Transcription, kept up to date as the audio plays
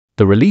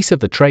The release of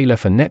the trailer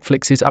for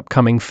Netflix's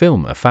upcoming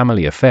film A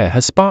Family Affair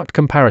has sparked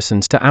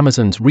comparisons to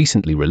Amazon's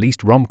recently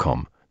released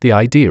rom-com, The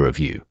Idea of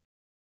You.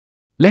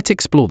 Let's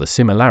explore the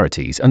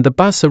similarities and the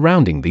buzz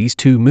surrounding these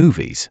two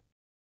movies.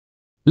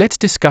 Let's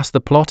discuss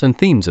the plot and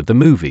themes of the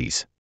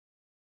movies.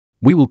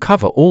 We will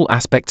cover all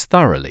aspects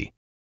thoroughly.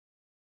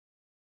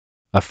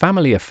 A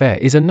Family Affair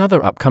is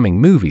another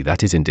upcoming movie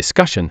that is in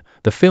discussion.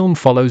 The film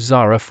follows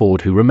Zara Ford,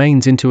 who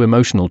remains into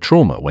emotional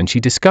trauma when she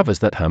discovers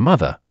that her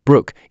mother,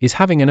 Brooke, is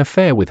having an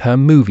affair with her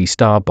movie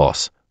star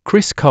boss,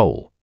 Chris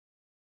Cole.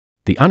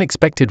 The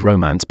unexpected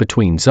romance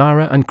between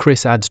Zara and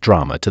Chris adds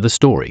drama to the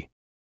story.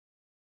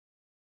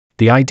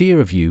 The Idea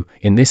of You.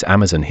 In this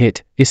Amazon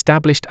hit,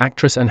 established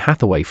actress Anne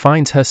Hathaway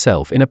finds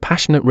herself in a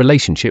passionate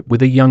relationship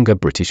with a younger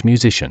British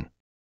musician.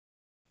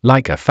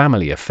 Like A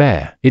Family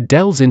Affair, it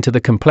delves into the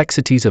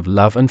complexities of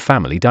love and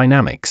family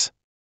dynamics.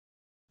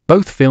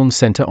 Both films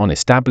center on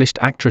established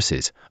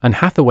actresses, Anne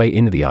Hathaway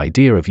in The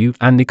Idea of You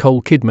and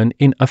Nicole Kidman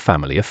in A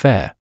Family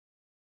Affair.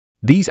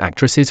 These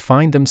actresses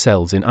find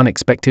themselves in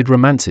unexpected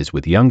romances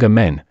with younger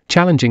men,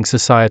 challenging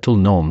societal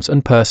norms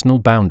and personal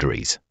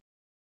boundaries.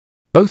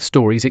 Both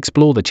stories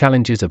explore the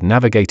challenges of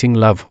navigating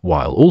love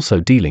while also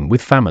dealing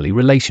with family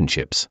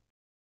relationships.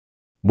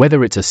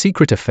 Whether it's a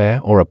secret affair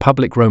or a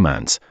public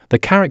romance, the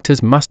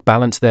characters must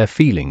balance their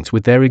feelings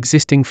with their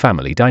existing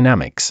family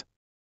dynamics.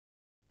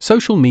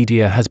 Social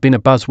media has been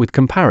abuzz with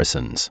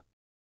comparisons.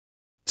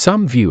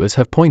 Some viewers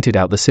have pointed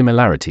out the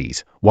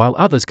similarities, while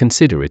others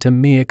consider it a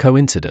mere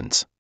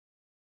coincidence.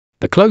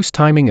 The close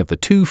timing of the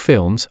two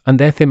films and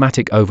their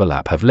thematic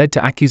overlap have led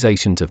to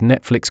accusations of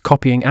Netflix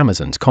copying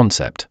Amazon's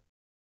concept.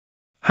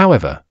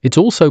 However, it's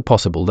also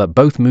possible that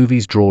both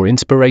movies draw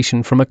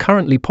inspiration from a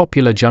currently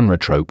popular genre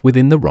trope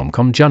within the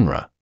rom-com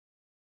genre.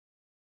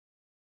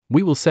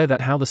 We will say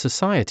that how the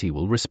society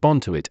will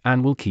respond to it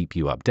and will keep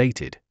you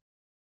updated.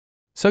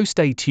 So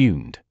stay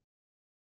tuned.